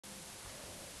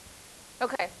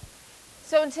Okay,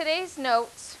 so in today's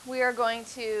notes, we are going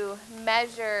to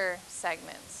measure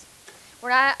segments. We're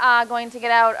not going to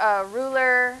get out a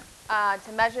ruler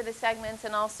to measure the segments,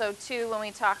 and also, too, when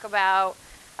we talk about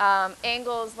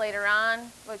angles later on,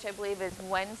 which I believe is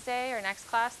Wednesday or next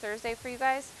class, Thursday for you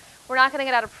guys, we're not going to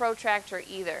get out a protractor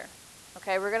either.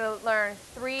 Okay, we're going to learn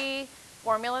 3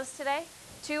 formulas today.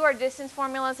 2 are distance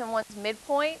formulas and 1's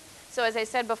midpoint. So as I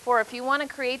said before, if you want to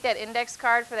create that index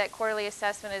card for that quarterly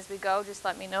assessment as we go, just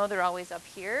let me know. They're always up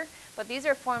here. But these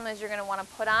are formulas you're going to want to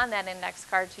put on that index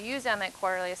card to use on that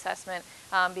quarterly assessment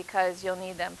because you'll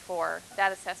need them for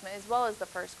that assessment as well as the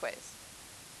first quiz.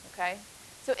 Okay?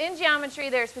 So in geometry,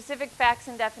 there are specific facts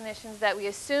and definitions that we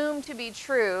assume to be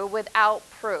true without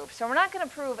proof. So we're not going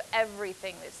to prove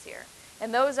everything this year.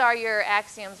 And those are your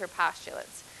axioms or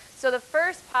postulates. So the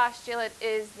first postulate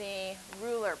is the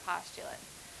ruler postulate.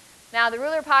 Now, the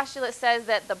ruler postulate says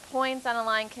that the points on a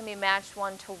line can be matched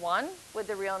 1-to-1 with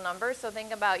the real number. So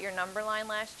think about your number line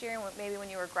last year, and maybe when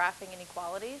you were graphing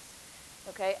inequalities.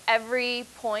 Okay, every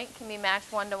point can be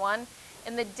matched 1-to-1.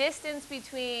 And the distance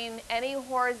between any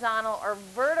horizontal or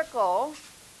vertical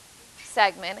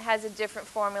segment has a different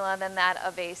formula than that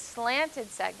of a slanted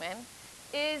segment,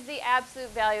 is the absolute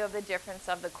value of the difference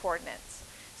of the coordinates.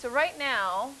 So right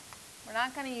now, we're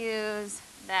not going to use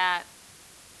that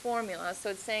formula.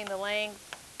 So it's saying the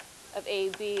length of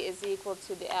AB is equal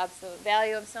to the absolute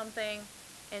value of something,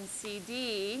 and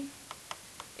CD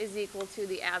is equal to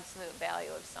the absolute value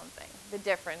of something, the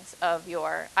difference of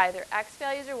your either x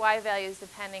values or y values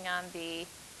depending on the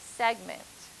segment.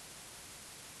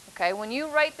 Okay, when you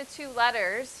write the 2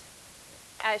 letters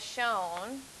as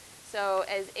shown, so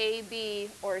as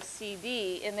AB or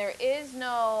CD, and there is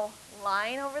no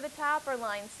line over the top or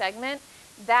line segment,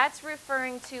 that's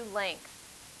referring to length.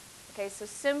 Okay, so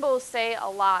symbols say a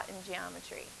lot in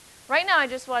geometry. Right now, I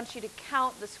just want you to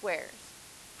count the squares.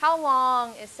 How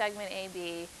long is segment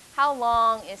AB? How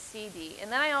long is CD? And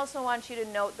then I also want you to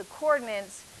note the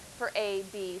coordinates for A,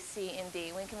 B, C, and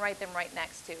D. We can write them right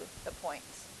next to the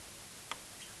points.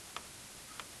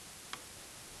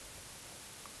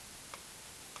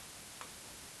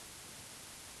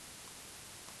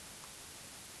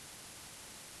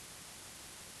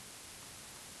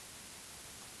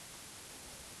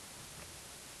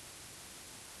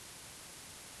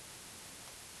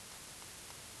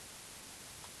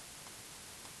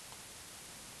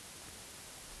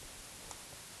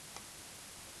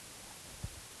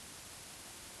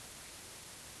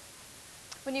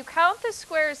 When you count the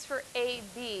squares for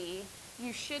AB,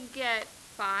 you should get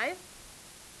 5.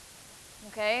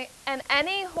 Okay? And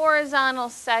any horizontal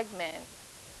segment,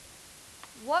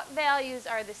 what values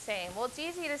are the same? Well, it's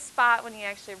easy to spot when you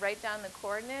actually write down the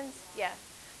coordinates. Yeah,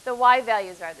 the y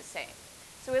values are the same.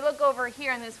 So we look over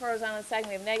here on this horizontal segment,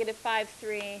 we have negative 5,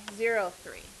 3, 0,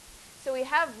 3. So we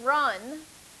have run,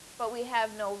 but we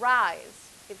have no rise,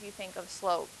 if you think of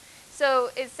slope. So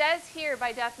it says here,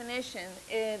 by definition,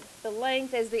 the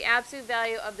length is the absolute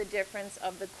value of the difference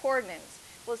of the coordinates.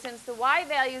 Well, since the y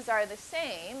values are the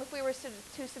same, if we were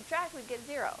to subtract, we'd get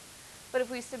 0. But if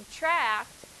we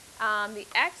subtract the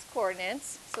x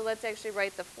coordinates, so let's actually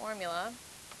write the formula,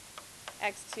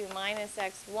 x2 minus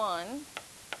x1,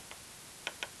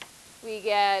 we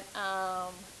get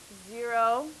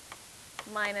 0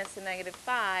 minus a negative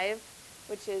 5,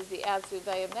 which is the absolute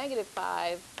value of negative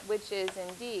 5, which is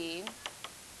indeed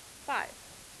 5.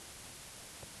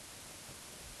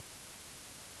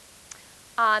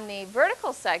 On the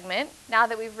vertical segment, now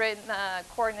that we've written the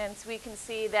coordinates, we can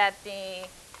see that the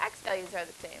x values are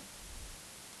the same.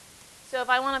 So if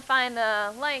I want to find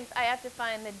the length, I have to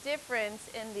find the difference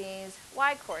in these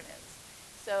y coordinates.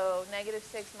 So negative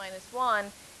 6 minus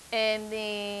 1, and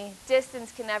the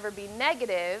distance can never be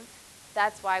negative.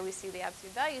 That's why we see the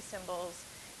absolute value symbols.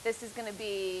 This is going to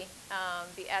be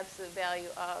the absolute value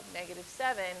of negative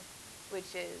 7,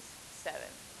 which is 7.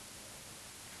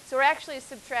 So we're actually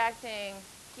subtracting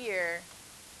here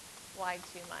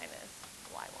y2 minus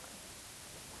y1.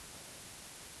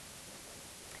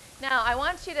 Now, I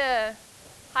want you to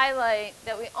highlight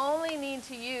that we only need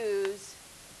to use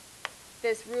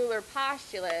this ruler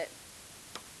postulate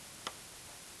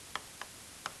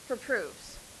for proofs.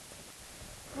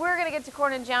 We're going to get to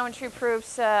coordinate geometry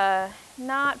proofs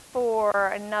not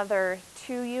for another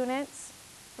 2 units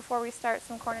before we start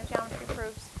some coordinate geometry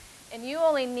proofs. And you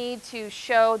only need to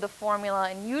show the formula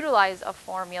and utilize a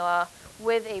formula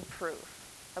with a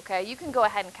proof. Okay, you can go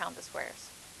ahead and count the squares.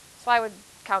 So I would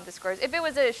count the squares. If it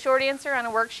was a short answer on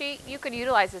a worksheet, you could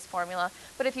utilize this formula.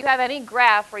 But if you have any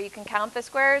graph where you can count the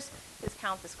squares, just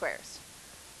count the squares.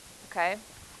 Okay?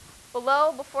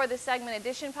 Below, before the segment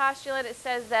addition postulate, it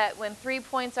says that when 3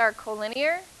 points are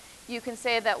collinear, you can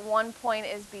say that 1 point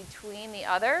is between the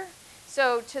other.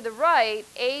 So to the right,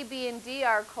 A, B, and D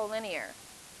are collinear.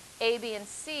 A, B, and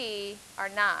C are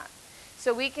not.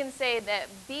 So we can say that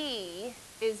B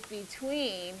is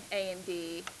between A and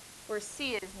D, where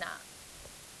C is not.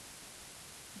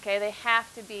 Okay, they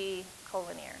have to be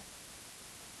collinear.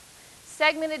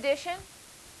 Segment addition.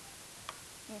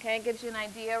 Okay, it gives you an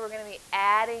idea. We're going to be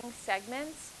adding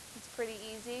segments. It's pretty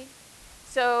easy.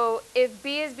 So if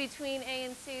B is between A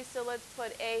and C, so let's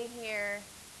put A here,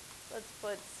 let's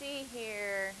put C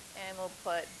here, and we'll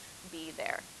put B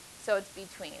there. So it's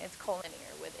between. It's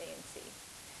collinear with A and C.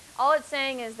 All it's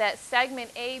saying is that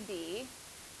segment AB,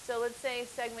 so let's say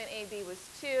segment AB was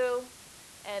 2,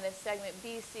 and if segment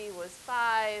BC was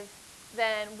 5,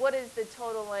 then what is the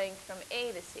total length from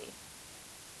A to C?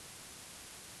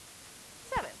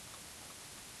 7.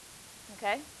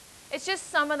 Okay? It's just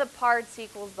sum of the parts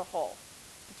equals the whole.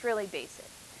 It's really basic.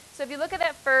 So if you look at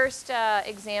that first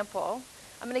example,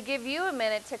 I'm going to give you a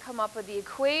minute to come up with the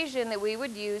equation that we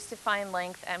would use to find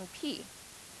length MP.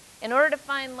 In order to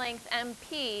find length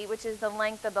MP, which is the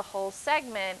length of the whole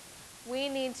segment, we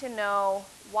need to know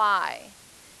Y.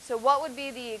 So what would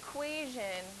be the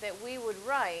equation that we would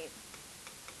write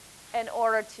in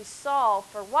order to solve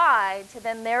for Y to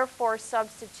then therefore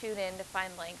substitute in to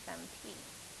find length MP?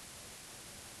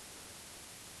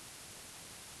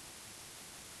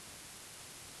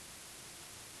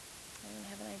 Anyone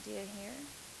have an idea here?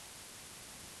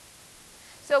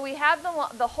 So we have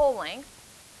the whole length.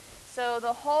 So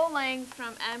the whole length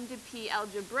from M to P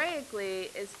algebraically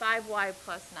is 5y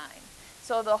plus 9.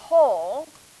 So the whole,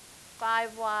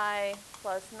 5y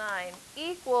plus 9,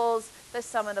 equals the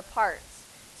sum of the parts.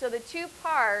 So the two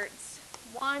parts,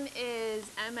 one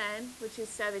is Mn, which is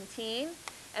 17,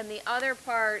 and the other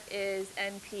part is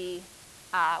Np,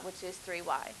 which is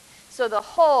 3y. So the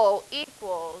whole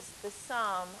equals the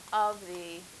sum of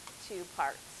the two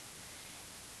parts.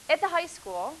 At the high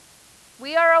school,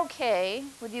 we are okay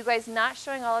with you guys not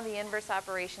showing all of the inverse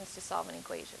operations to solve an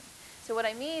equation. So what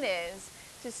I mean is,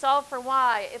 to solve for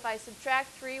y, if I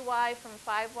subtract 3y from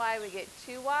 5y, we get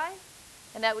 2y,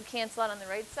 and that would cancel out on the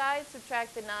right side.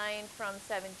 Subtract the 9 from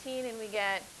 17, and we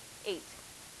get 8.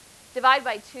 Divide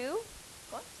by 2,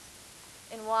 whoops,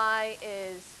 and y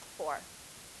is 4.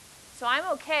 So I'm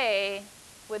okay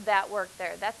with that work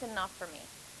there. That's enough for me.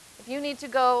 If you need to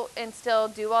go and still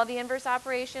do all the inverse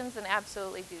operations, then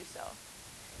absolutely do so.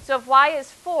 So if y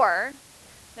is 4,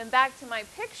 then back to my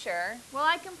picture, well,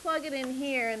 I can plug it in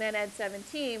here and then add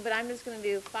 17, but I'm just going to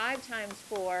do 5 times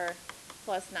 4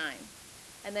 plus 9.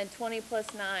 And then 20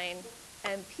 plus 9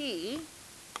 MP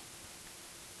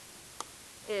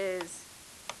is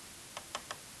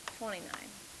 29.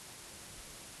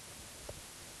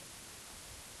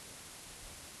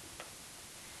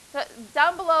 So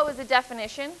down below is a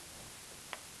definition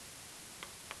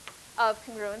of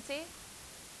congruency.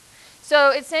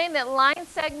 So it's saying that line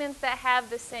segments that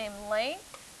have the same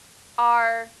length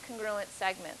are congruent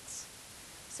segments.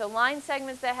 So line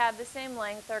segments that have the same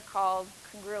length are called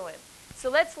congruent. So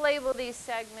let's label these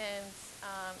segments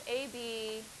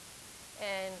AB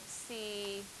and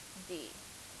CD.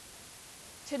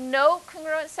 To note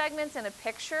congruent segments in a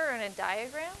picture or in a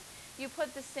diagram, you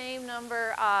put the same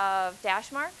number of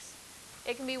dash marks.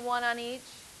 It can be 1 on each,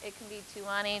 it can be 2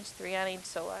 on each, 3 on each,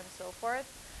 so on and so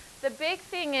forth. The big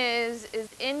thing is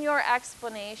in your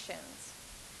explanations,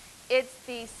 it's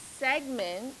the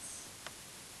segments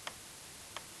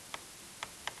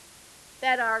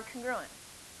that are congruent.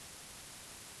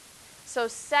 So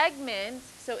segment,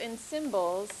 so in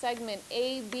symbols, segment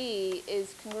AB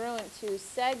is congruent to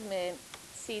segment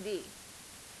CD.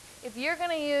 If you're going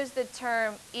to use the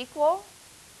term equal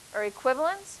or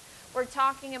equivalence, we're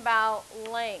talking about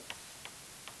length.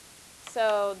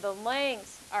 So the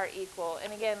lengths are equal.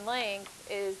 And again, length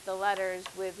is the letters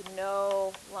with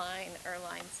no line or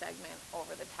line segment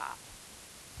over the top.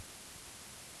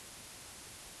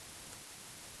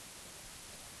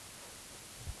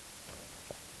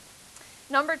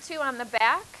 Number 2 on the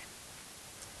back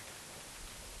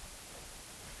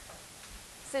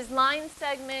says line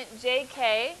segment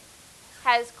JK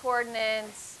has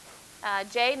coordinates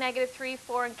J, -3,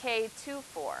 4, and K, 2,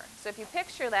 4. So if you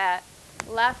picture that,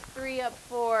 left 3 up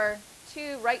 4,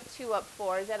 2, right 2 up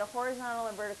 4, is that a horizontal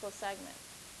or vertical segment?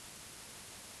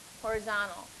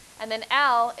 Horizontal. And then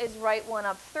L is right 1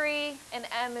 up 3, and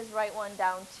M is right 1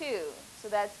 down 2. So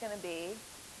that's going to be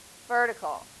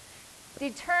vertical.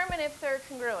 Determine if they're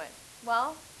congruent.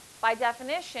 Well, by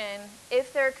definition,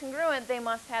 if they're congruent, they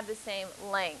must have the same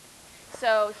length.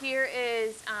 So here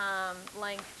is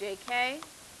length JK,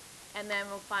 and then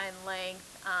we'll find length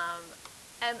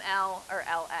ML or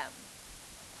LM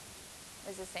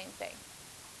is the same thing.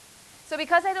 So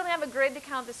because I don't have a grid to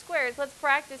count the squares, let's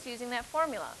practice using that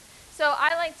formula. So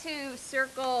I like to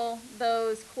circle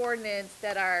those coordinates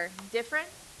that are different,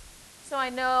 so I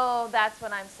know that's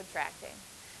what I'm subtracting.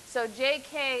 So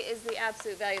JK is the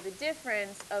absolute value of the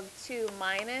difference of 2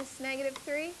 minus negative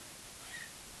 3,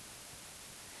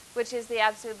 which is the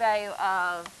absolute value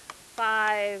of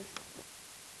 5.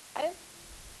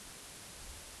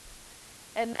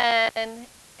 And then,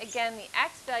 again, the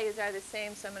x values are the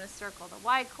same, so I'm going to circle the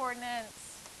y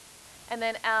coordinates. And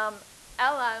then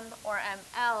LM or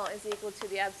ML is equal to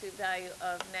the absolute value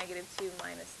of negative 2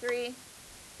 minus 3.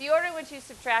 The order in which you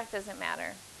subtract doesn't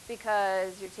matter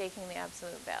because you're taking the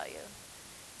absolute value.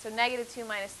 So negative 2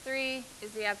 minus 3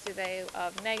 is the absolute value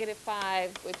of negative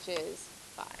 5, which is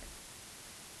 5.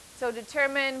 So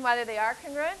determine whether they are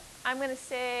congruent. I'm going to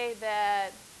say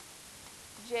that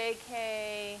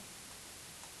JK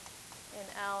and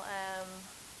LM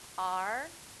are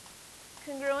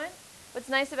congruent. What's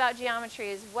nice about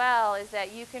geometry as well is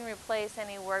that you can replace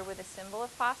any word with a symbol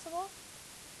if possible.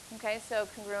 Okay, so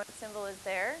congruent symbol is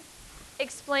there.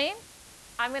 Explain.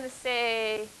 I'm going to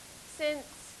say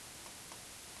since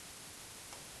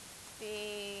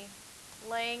the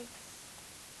lengths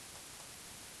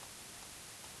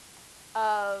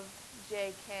of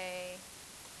JK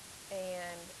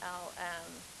and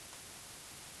LM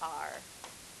are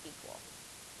equal.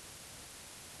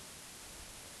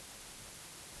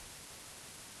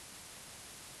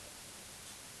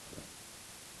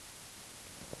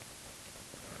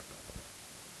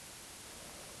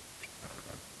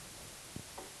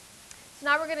 So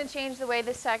now we're going to change the way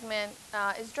this segment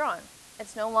is drawn.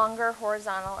 It's no longer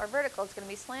horizontal or vertical. It's going to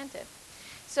be slanted.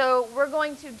 So we're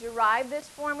going to derive this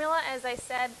formula. As I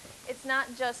said, it's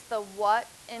not just the what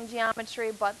in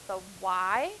geometry, but the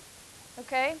why.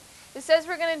 Okay? It says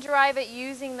we're going to derive it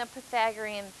using the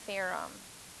Pythagorean theorem.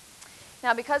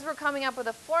 Now, because we're coming up with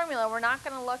a formula, we're not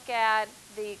going to look at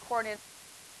the coordinates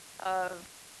of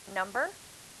number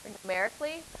or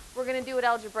numerically. We're going to do it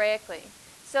algebraically.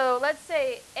 So let's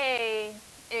say A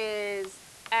is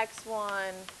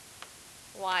x1,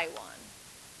 y1,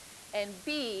 and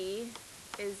B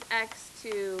is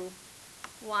x2,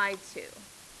 y2.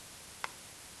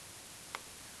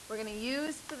 We're going to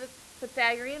use the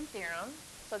Pythagorean theorem.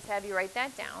 So let's have you write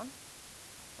that down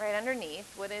right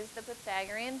underneath. What is the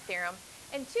Pythagorean theorem?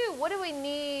 And 2, what do we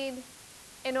need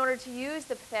in order to use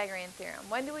the Pythagorean theorem?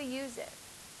 When do we use it?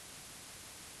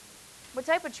 What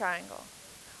type of triangle?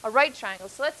 A right triangle.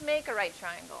 So let's make a right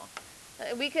triangle.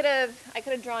 I could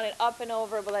have drawn it up and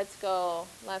over, but let's go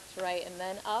left to right and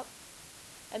then up.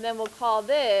 And then we'll call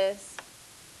this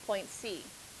point C.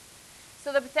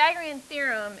 So the Pythagorean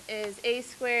theorem is a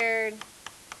squared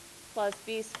plus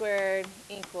b squared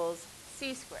equals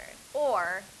c squared.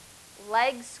 Or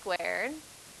leg squared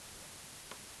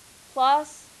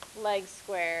plus leg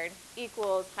squared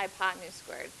equals hypotenuse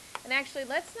squared. And actually,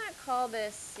 let's not call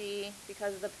this C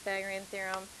because of the Pythagorean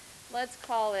theorem. Let's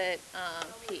call it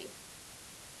P.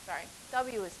 Sorry,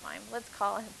 W is fine. Let's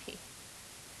call it P.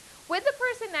 With the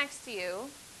person next to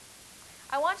you,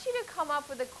 I want you to come up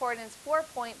with the coordinates for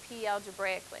point P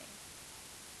algebraically.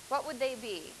 What would they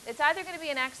be? It's either going to be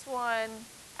an x1,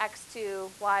 x2,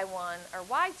 y1, or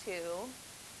y2.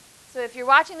 So if you're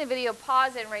watching the video,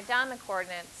 pause it and write down the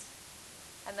coordinates,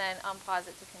 and then unpause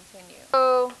it to continue.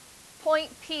 So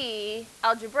point P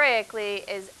algebraically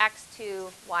is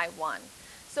x2, y1.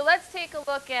 So let's take a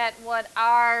look at what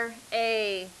our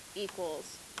A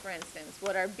equals, for instance.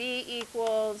 What our B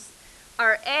equals.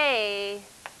 Our A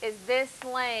is this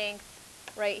length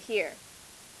right here.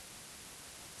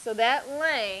 So that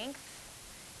length,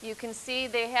 you can see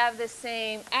they have the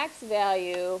same x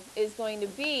value, is going to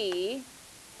be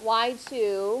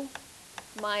y2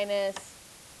 minus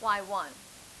y1.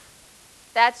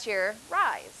 That's your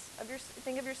rise.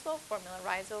 Think of your slope formula,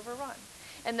 rise over run.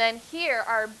 And then here,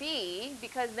 our B,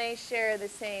 because they share the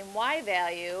same y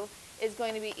value, is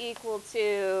going to be equal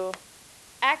to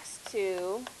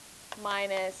x2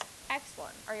 minus x1,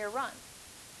 or your run.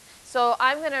 So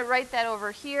I'm going to write that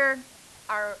over here.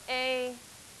 Our A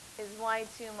is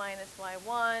y2 minus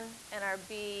y1, and our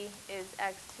B is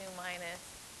x2 minus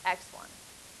x1.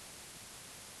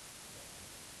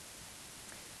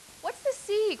 What's the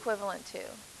C equivalent to?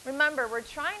 Remember, we're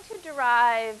trying to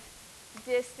derive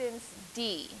distance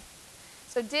D.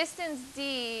 So distance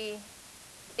D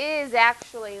is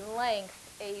actually length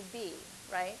AB,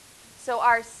 right? So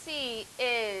our C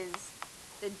is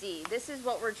the D. This is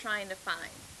what we're trying to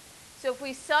find. So if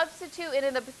we substitute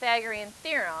into the Pythagorean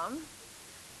theorem,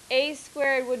 A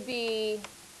squared would be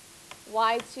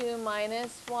y2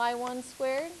 minus y1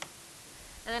 squared.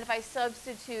 And then if I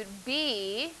substitute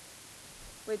b,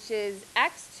 which is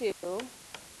x2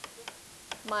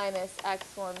 minus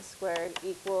x1 squared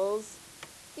equals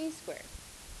d squared.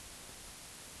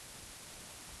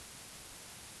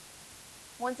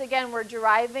 Once again, we're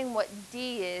deriving what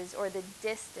d is, or the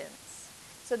distance.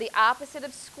 So the opposite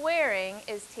of squaring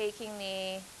is taking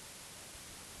the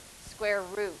square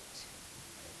root.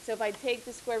 So if I take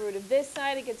the square root of this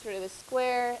side, it gets rid of the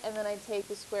square, and then I take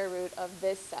the square root of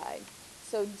this side.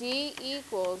 So d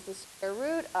equals the square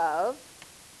root of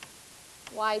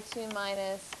y2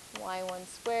 minus y1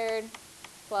 squared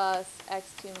plus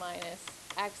x2 minus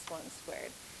x1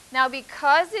 squared. Now,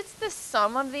 because it's the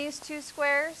sum of these two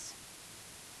squares,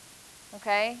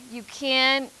 okay, you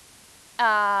can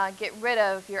get rid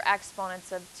of your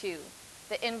exponents of 2.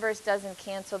 The inverse doesn't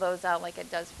cancel those out like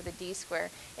it does for the d square.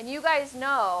 And you guys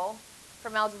know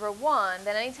from Algebra 1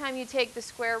 that anytime you take the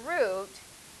square root,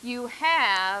 you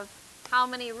have how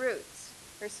many roots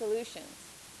or solutions?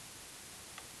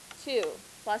 2,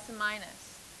 plus and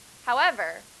minus.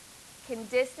 However, can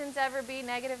distance ever be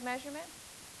negative measurement?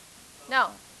 No.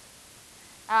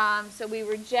 So we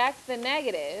reject the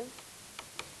negative,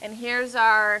 and here's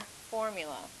our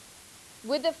formula.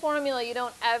 With the formula, you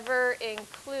don't ever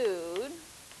include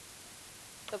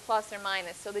the plus or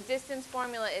minus. So the distance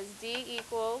formula is d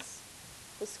equals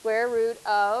the square root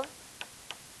of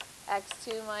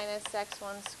x2 minus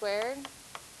x1 squared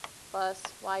plus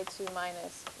y2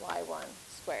 minus y1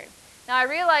 squared. Now I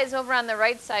realize over on the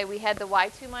right side we had the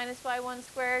y2 minus y1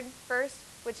 squared first,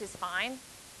 which is fine.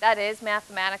 That is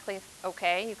mathematically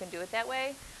okay. You can do it that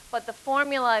way. But the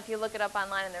formula, if you look it up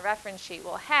online in the reference sheet,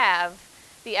 will have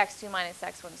the x2 minus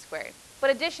x1 squared.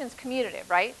 But addition's commutative,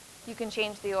 right? You can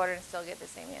change the order and still get the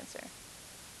same answer.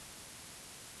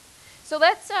 So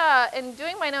let's, in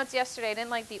doing my notes yesterday, I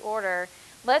didn't like the order.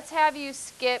 Let's have you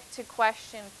skip to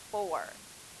question 4,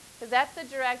 because that's the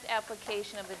direct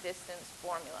application of the distance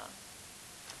formula.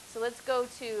 So let's go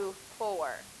to 4.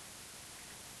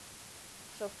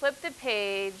 So flip the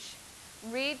page,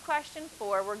 read question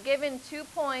 4. We're given 2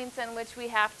 points on which we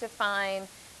have to find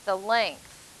the length.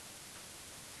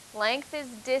 Length is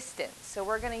distance, so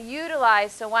we're going to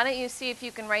utilize, so why don't you see if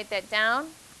you can write that down?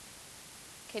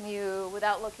 Can you,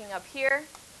 without looking up here,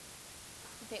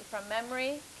 you think from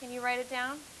memory, can you write it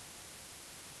down?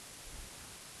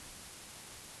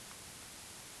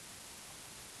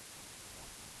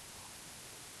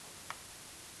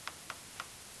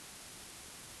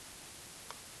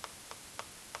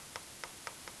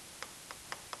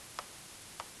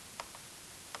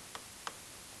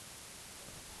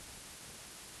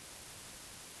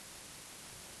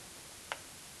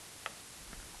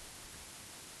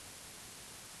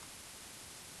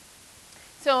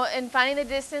 So in finding the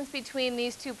distance between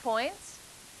these 2 points,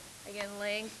 again,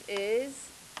 length is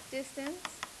distance.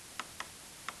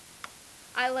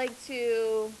 I like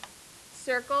to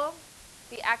circle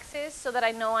the x's so that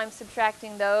I know I'm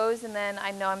subtracting those, and then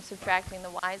I know I'm subtracting the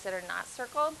y's that are not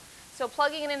circled. So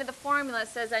plugging it into the formula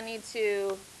says I need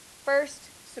to first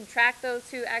subtract those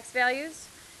 2 x values.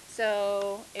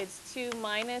 So it's 2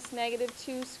 minus negative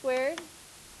 2 squared.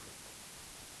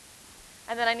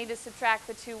 And then I need to subtract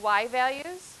the 2 y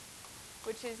values,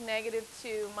 which is negative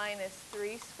 2 minus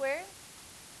 3 squared.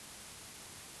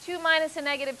 2 minus a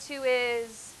negative 2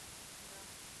 is,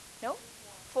 nope,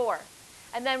 4.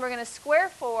 And then we're going to square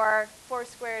 4. 4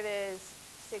 squared is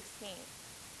 16.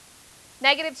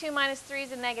 Negative 2 minus 3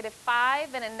 is a negative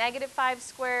 5, and a negative 5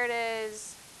 squared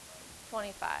is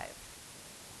 25.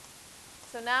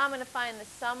 So now I'm going to find the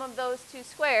sum of those 2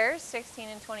 squares, 16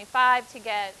 and 25, to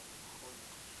get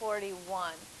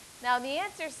 41. Now the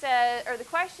answer says, or the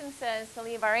question says, to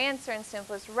leave our answer in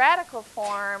simplest radical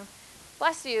form,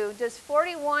 bless you, does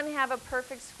 41 have a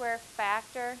perfect square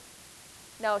factor?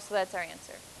 No, so that's our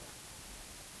answer.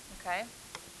 Okay?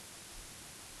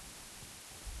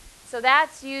 So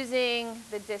that's using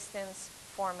the distance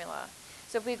formula.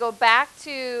 So if we go back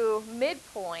to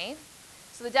midpoint,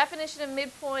 so the definition of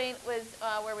midpoint was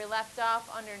where we left off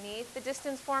underneath the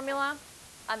distance formula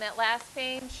on that last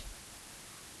page.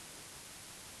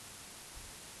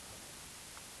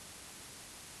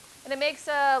 And it makes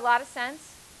a lot of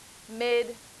sense.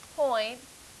 Midpoint,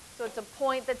 so it's a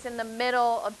point that's in the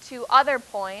middle of 2 other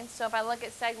points. So if I look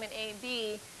at segment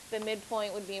AB, the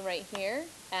midpoint would be right here,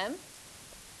 M.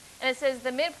 And it says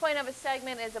the midpoint of a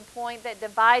segment is a point that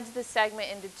divides the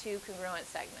segment into 2 congruent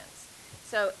segments.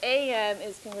 So AM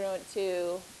is congruent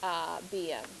to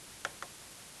BM.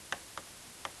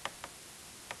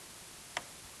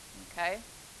 Okay.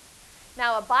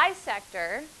 Now a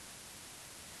bisector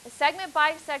A segment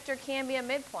bisector can be a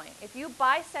midpoint. If you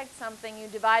bisect something, you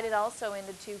divide it also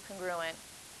into two congruent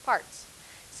parts.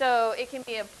 So it can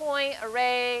be a point, a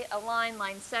ray, a line,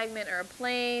 line segment, or a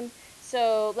plane.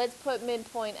 So let's put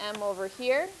midpoint M over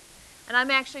here. And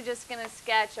I'm actually just going to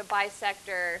sketch a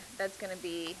bisector that's going to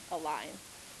be a line.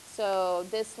 So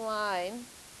this line,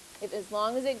 as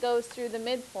long as it goes through the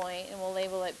midpoint, and we'll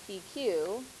label it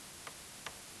PQ,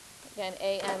 again,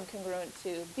 AM congruent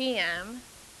to BM,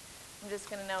 I'm just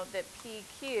going to note that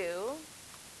PQ,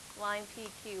 line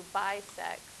PQ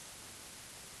bisects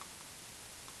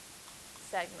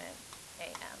segment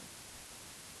AM.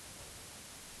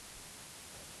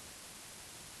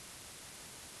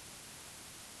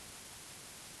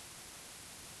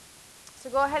 So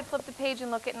go ahead, flip the page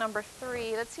and look at number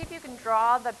 3. Let's see if you can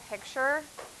draw the picture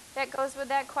that goes with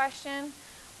that question.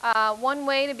 One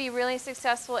way to be really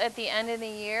successful at the end of the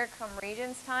year, come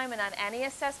Regents time, and on any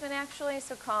assessment actually,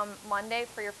 so come Monday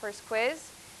for your first quiz,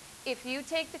 if you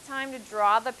take the time to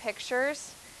draw the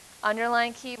pictures,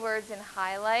 underline keywords and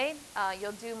highlight,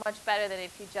 you'll do much better than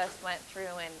if you just went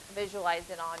through and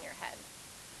visualized it on your head.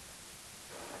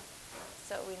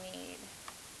 So we need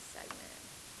segment.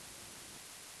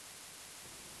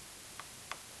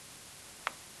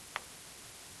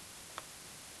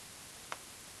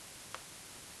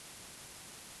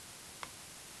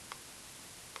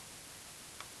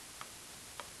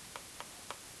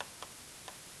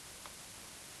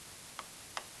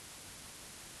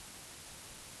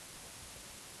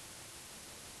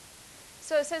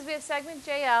 So it says we have segment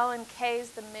JL and K is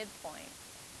the midpoint.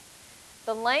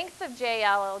 The length of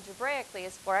JL algebraically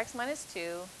is 4x minus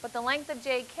 2, but the length of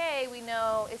JK we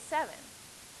know is 7.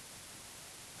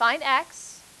 Find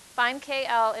X, find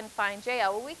KL, and find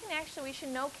JL. Well, we should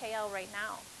know KL right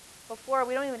now. Before,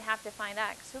 we don't even have to find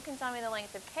X. Who can tell me the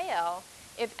length of KL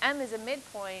if M is a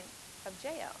midpoint of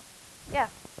JL? Yeah,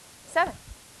 7.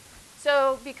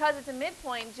 So because it's a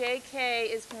midpoint, JK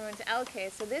is congruent to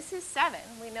LK. So this is 7.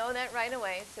 We know that right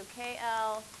away. So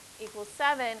KL equals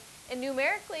 7. And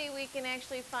numerically, we can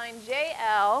actually find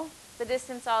JL, the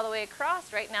distance all the way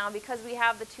across right now, because we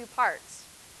have the two parts.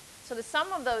 So the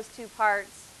sum of those two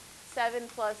parts, 7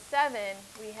 plus 7,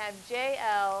 we have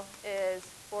JL is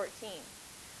 14.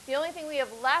 The only thing we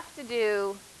have left to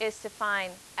do is to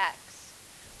find X.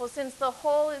 Well, since the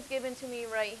whole is given to me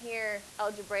right here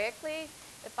algebraically,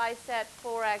 if I set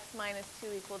 4x minus 2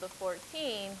 equal to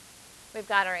 14, we've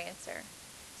got our answer.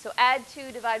 So add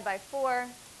 2, divide by 4.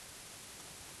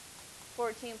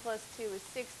 14 plus 2 is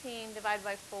 16. Divide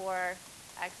by 4.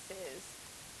 X is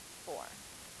 4.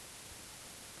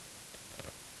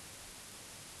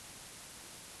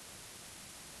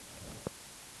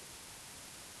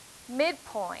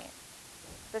 Midpoint.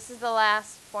 This is the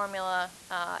last formula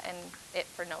and it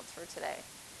for notes for today.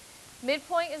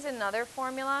 Midpoint is another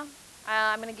formula.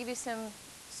 I'm going to give you some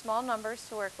small numbers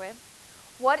to work with.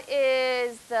 What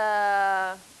is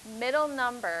the middle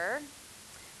number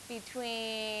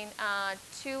between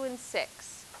 2 and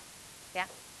 6? Yeah,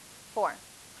 4.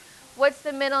 What's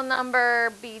the middle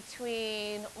number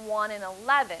between 1 and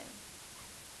 11?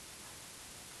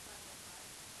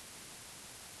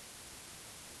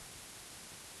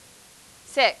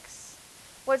 6.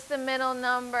 What's the middle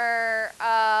number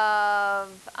of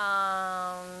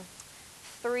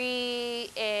 3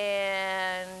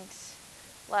 and,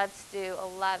 let's do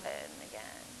 11 again,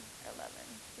 11.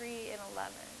 3 and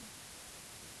 11.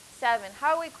 7.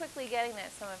 How are we quickly getting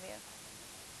that, some of you?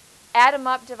 Add them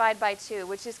up, divide by 2,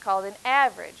 which is called an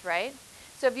average, right?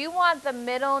 So if you want the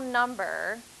middle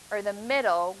number, or the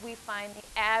middle, we find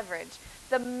the average.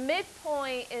 The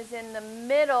midpoint is in the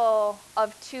middle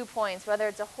of 2 points, whether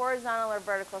it's a horizontal or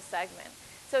vertical segment.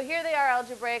 So here they are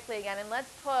algebraically again, and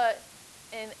let's put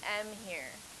an M here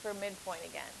for midpoint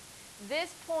again.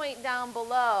 This point down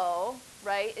below,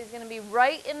 right, is going to be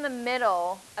right in the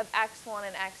middle of x1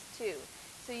 and x2.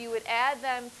 So you would add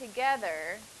them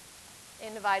together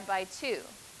and divide by 2.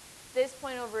 This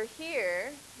point over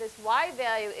here, this y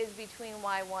value is between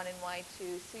y1 and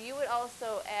y2. So you would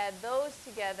also add those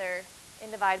together and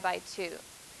divide by 2.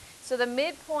 So the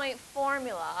midpoint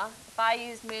formula, if I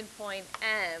use midpoint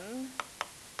M,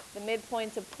 the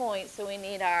midpoint's a point, so we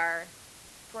need our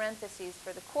parentheses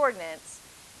for the coordinates,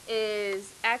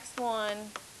 is x1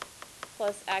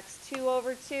 plus x2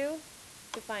 over 2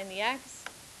 to find the x,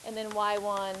 and then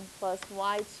y1 plus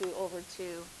y2 over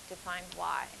 2 to find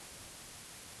y.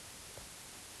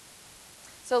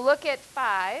 So look at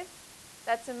 5.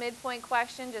 That's a midpoint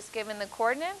question just given the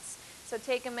coordinates. So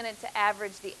take a minute to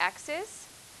average the x's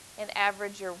and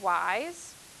average your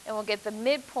y's, and we'll get the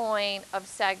midpoint of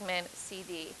segment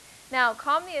CD. Now,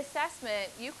 come the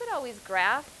assessment, you could always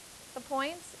graph the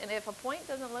points, and if a point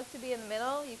doesn't look to be in the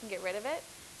middle, you can get rid of it.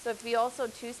 So if you also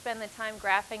too spend the time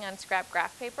graphing on scrap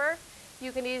graph paper,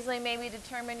 you can easily maybe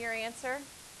determine your answer.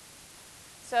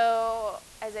 So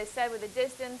as I said with the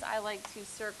distance, I like to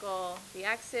circle the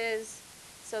x's.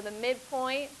 So the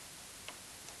midpoint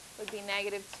would be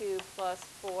 -2 plus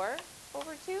 4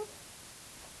 over 2.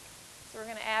 So we're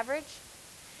going to average.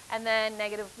 And then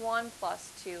 -1 plus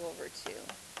 2 over 2,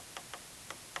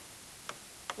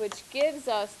 which gives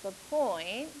us the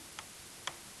point.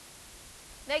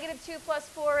 -2 plus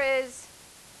 4 is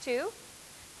 2.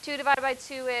 2 divided by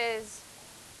 2 is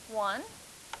 1.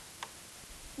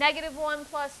 -1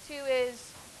 plus 2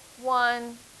 is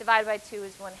 1 divided by 2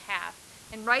 is 1/2.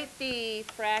 And write the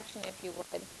fraction, if you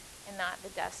would, and not the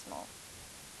decimal.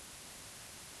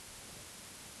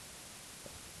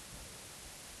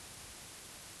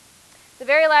 The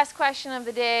very last question of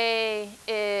the day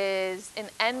is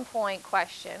an endpoint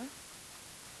question.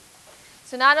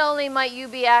 So not only might you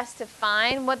be asked to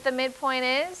find what the midpoint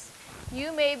is,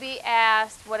 you may be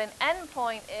asked what an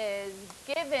endpoint is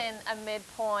given a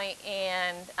midpoint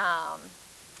and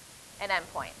an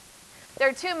endpoint. There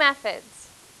are two methods.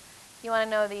 You want to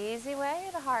know the easy way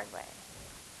or the hard way?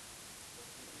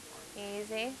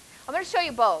 Easy. I'm going to show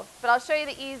you both, but I'll show you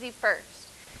the easy first.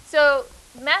 So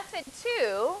method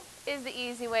 2 is the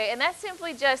easy way, and that's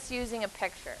simply just using a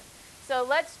picture. So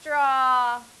let's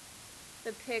draw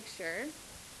the picture.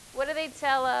 What do they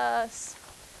tell us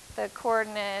the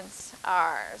coordinates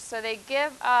are? So they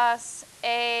give us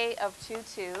A of 2,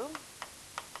 2,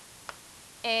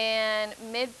 and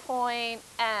midpoint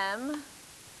M,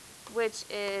 which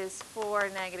is 4,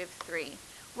 -3.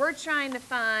 We're trying to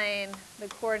find the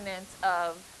coordinates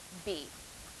of B.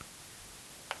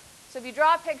 So if you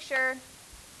draw a picture,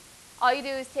 all you do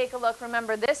is take a look.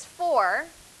 Remember, this 4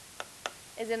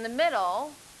 is in the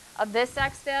middle of this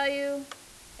x value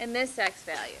and this x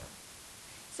value.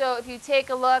 So if you take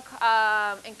a look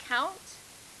and count,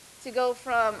 to go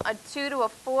from a 2 to a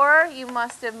 4, you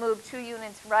must have moved 2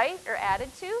 units right or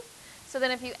added 2. So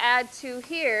then if you add 2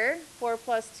 here, 4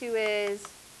 plus 2 is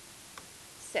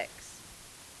 6.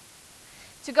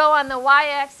 To go on the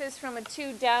y-axis from a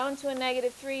 2 down to a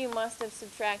 -3, you must have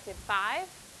subtracted 5.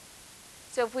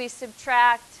 So if we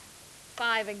subtract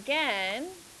 5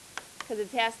 again, because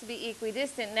it has to be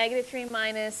equidistant, -3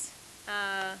 minus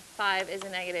 5 is a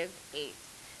 -8.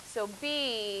 So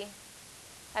B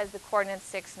has the coordinates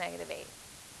 6, -8.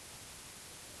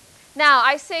 Now,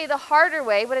 I say the harder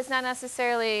way, but it's not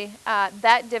necessarily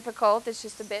that difficult. It's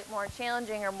just a bit more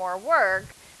challenging or more work.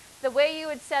 The way you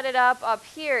would set it up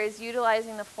here is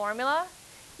utilizing the formula.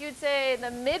 You would say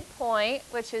the midpoint,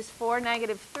 which is 4,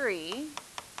 -3,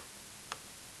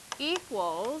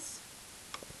 equals,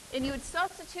 and you would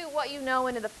substitute what you know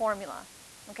into the formula.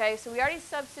 Okay, so we already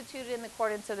substituted in the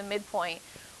coordinates of the midpoint.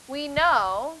 We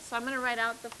know, so I'm going to write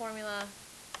out the formula.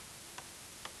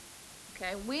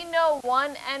 Okay, we know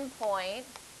one endpoint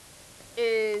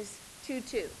is 2,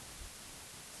 2.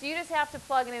 So you just have to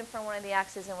plug it in for one of the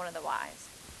x's and one of the y's.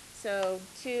 So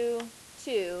 2,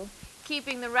 2,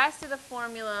 keeping the rest of the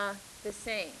formula the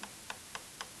same.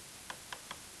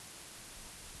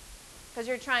 Because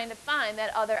you're trying to find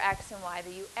that other x and y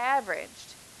that you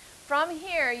averaged. From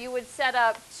here, you would set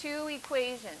up 2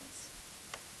 equations.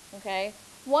 Okay?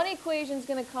 One equation is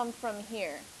going to come from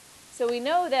here. So we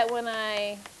know that when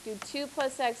I do 2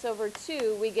 plus x over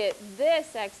 2, we get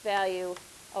this x value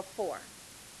of 4.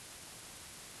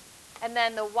 And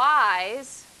then the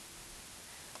y's,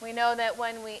 we know that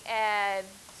when we add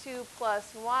 2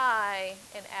 plus y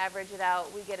and average it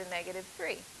out, we get a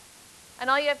 -3. And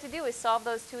all you have to do is solve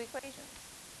those 2 equations.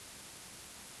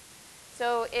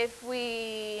 So if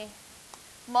we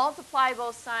multiply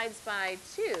both sides by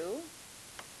 2,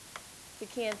 to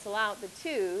cancel out the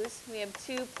 2's, we have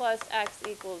 2 plus x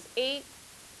equals 8.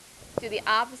 Do the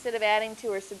opposite of adding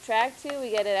 2 or subtract 2,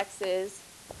 we get x is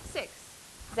 6.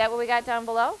 Is that what we got down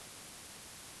below?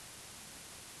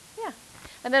 Yeah.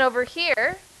 And then over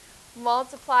here,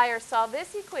 multiply or solve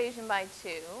this equation by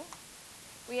 2.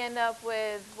 We end up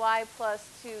with y plus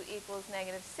 2 equals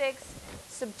 -6.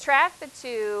 Subtract the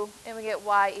 2, and we get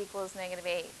y equals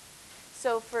 -8.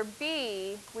 So for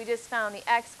B, we just found the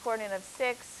x coordinate of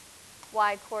 6,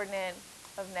 y coordinate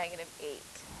of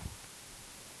 -8.